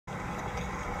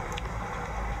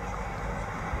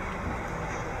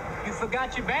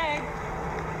forgot your bag.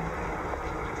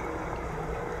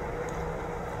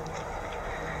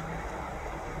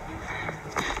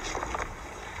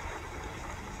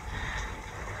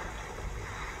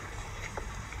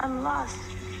 I'm lost.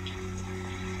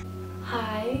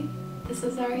 Hi, this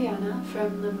is Ariana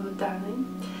from The Mood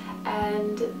Darling,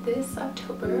 and this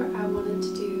October I wanted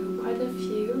to do quite a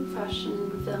few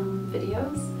fashion film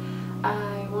videos.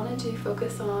 I wanted to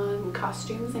focus on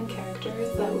costumes and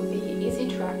characters that would be easy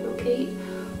to replicate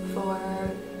for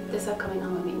this upcoming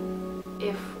Halloween,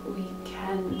 if we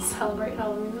can celebrate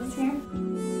Halloween this year.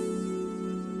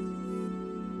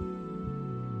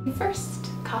 The first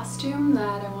costume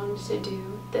that I wanted to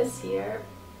do this year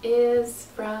is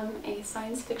from a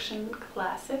science fiction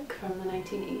classic from the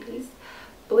 1980s,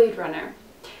 Blade Runner.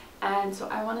 And so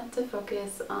I wanted to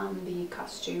focus on the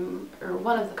costume, or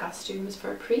one of the costumes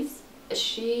for Pris.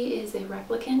 She is a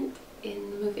replicant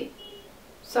in the movie.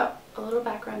 So, a little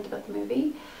background about the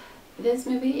movie. This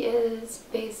movie is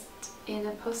based in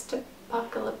a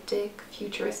post-apocalyptic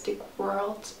futuristic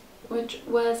world, which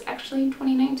was actually in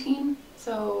 2019,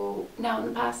 so now in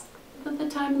the past, at the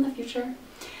time in the future.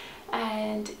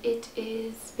 And it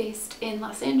is based in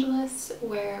Los Angeles,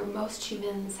 where most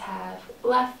humans have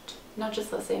left, not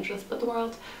just Los Angeles but the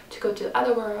world, to go to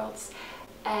other worlds.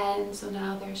 And so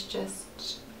now there's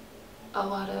just a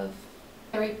lot of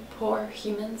very poor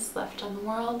humans left on the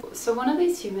world. So one of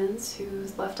these humans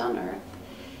who's left on Earth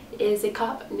is a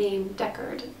cop named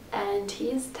Deckard, and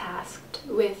he is tasked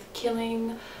with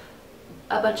killing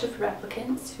a bunch of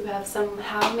replicants who have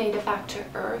somehow made it back to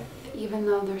Earth, even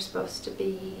though they're supposed to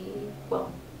be,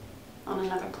 well, on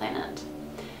another planet.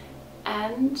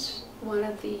 And one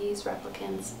of these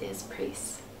replicants is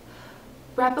Pris.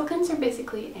 Replicants are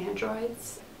basically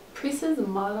androids. Pris's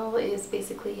model is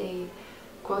basically a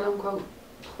quote-unquote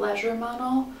pleasure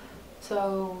model,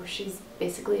 so she's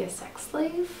basically a sex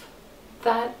slave.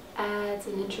 That adds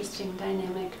an interesting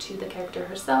dynamic to the character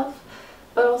herself,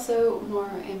 but also,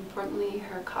 more importantly,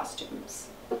 her costumes.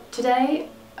 Today,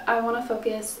 I want to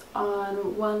focus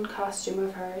on one costume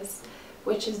of hers,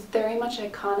 which is very much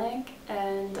iconic,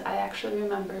 and I actually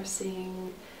remember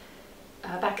seeing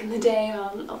back in the day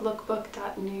on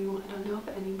lookbook.new. I don't know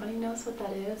if anybody knows what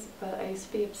that is, but I used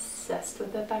to be obsessed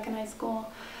with it back in high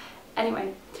school.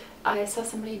 Anyway, I saw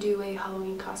somebody do a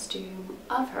Halloween costume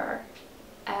of her,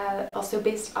 also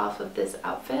based off of this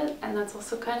outfit, and that's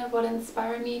also kind of what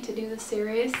inspired me to do the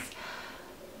series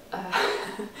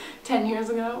 10 years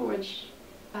ago, which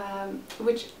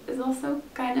is also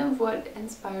kind of what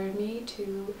inspired me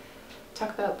to talk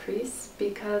about Pris,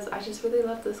 because I just really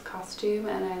loved this costume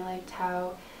and I liked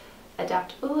how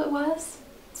adaptable it was.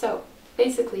 So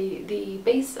basically the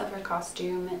base of her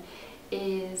costume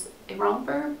is a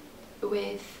romper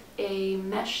with a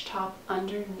mesh top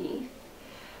underneath,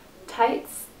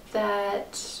 tights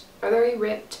that are very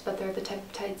ripped, but they're the type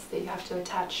of tights that you have to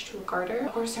attach to a garter.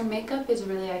 Of course, her makeup is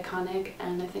really iconic,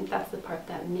 and I think that's the part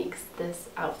that makes this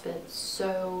outfit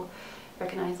so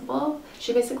recognizable.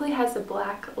 She basically has a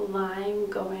black line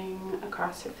going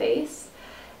across her face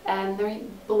and very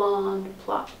blonde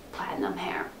platinum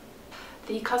hair.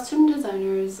 The costume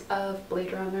designers of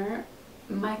Blade Runner,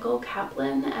 Michael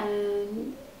Kaplan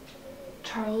and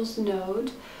Charles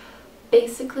Node,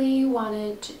 basically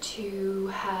wanted to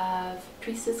have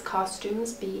Pris's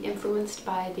costumes be influenced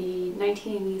by the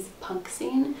 1980s punk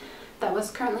scene that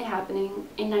was currently happening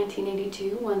in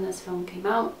 1982 when this film came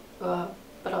out,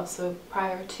 but also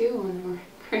prior to when they were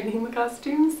creating the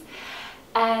costumes.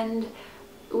 And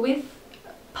with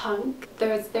punk,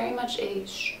 there's very much a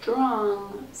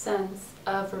strong sense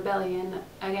of rebellion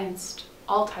against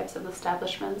all types of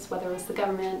establishments, whether it was the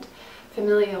government,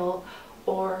 familial,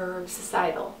 or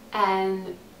societal.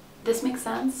 And this makes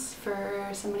sense for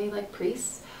somebody like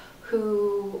Pris,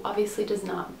 who obviously does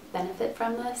not benefit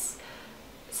from this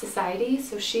society,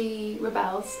 so she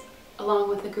rebels along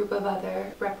with a group of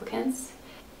other replicants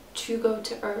to go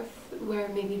to Earth where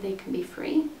maybe they can be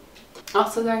free.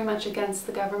 Also very much against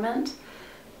the government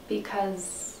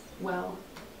because, well,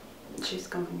 she's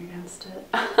going against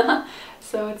it.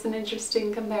 So it's an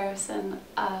interesting comparison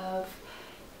of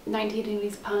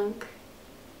 1980s punk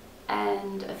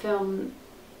and a film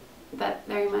that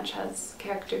very much has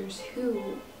characters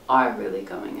who are really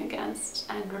going against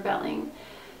and rebelling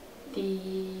the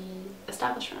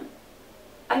establishment.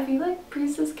 I feel like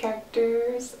Pris's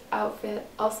character's outfit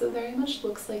also very much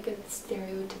looks like a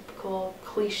stereotypical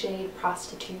cliched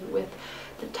prostitute with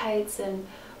the tights and,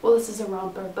 well, this is a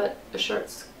romper, but short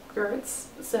skirts.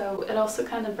 So it also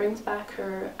kind of brings back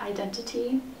her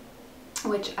identity,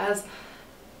 which as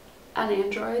an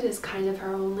android is kind of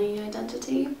her only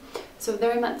identity. So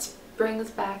very much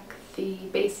brings back the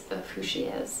base of who she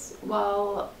is.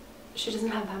 While she doesn't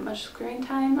have that much screen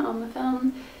time on the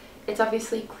film, it's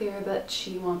obviously clear that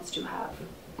she wants to have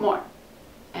more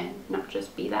and not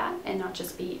just be that and not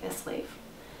just be a slave.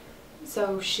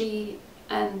 So she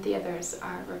and the others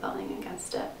are rebelling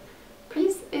against it.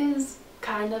 Pris is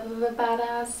kind of a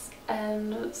badass,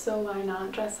 and so why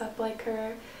not dress up like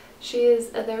her? She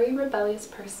is a very rebellious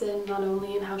person, not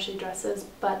only in how she dresses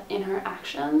but in her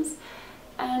actions,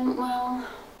 and well,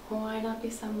 why not be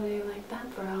somebody like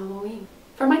that for Halloween?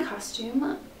 For my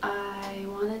costume, I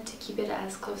wanted to keep it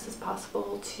as close as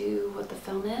possible to what the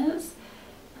film is.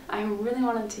 I really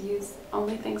wanted to use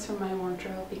only things from my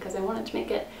wardrobe because I wanted to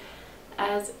make it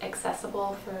as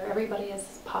accessible for everybody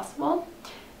as possible.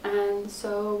 And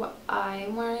so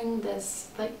I'm wearing this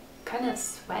like kind of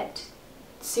sweat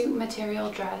suit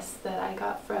material dress that I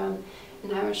got from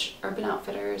an Irish Urban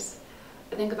Outfitters,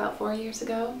 I think about 4 years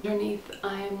ago. Underneath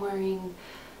I'm wearing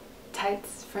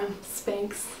tights from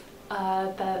Spanx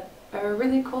that are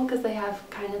really cool because they have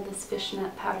kind of this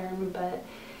fishnet pattern, but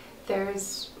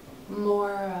there's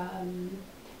more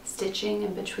stitching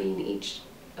in between each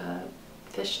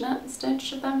fishnet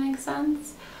stitch, if that makes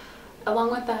sense.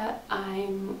 Along with that,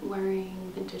 I'm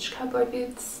wearing vintage cowboy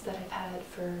boots that I've had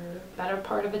for the better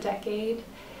part of a decade.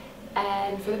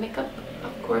 And for the makeup,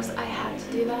 of course, I had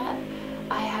to do that.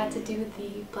 I had to do the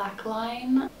black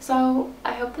line. So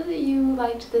I hope that you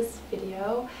liked this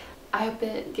video. I hope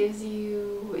it gives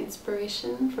you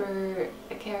inspiration for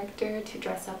a character to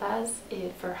dress up as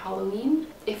for Halloween.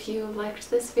 If you liked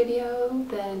this video,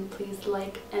 then please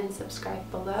like and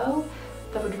subscribe below.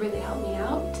 That would really help me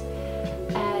out.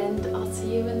 And I'll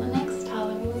see you in the next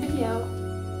Halloween video.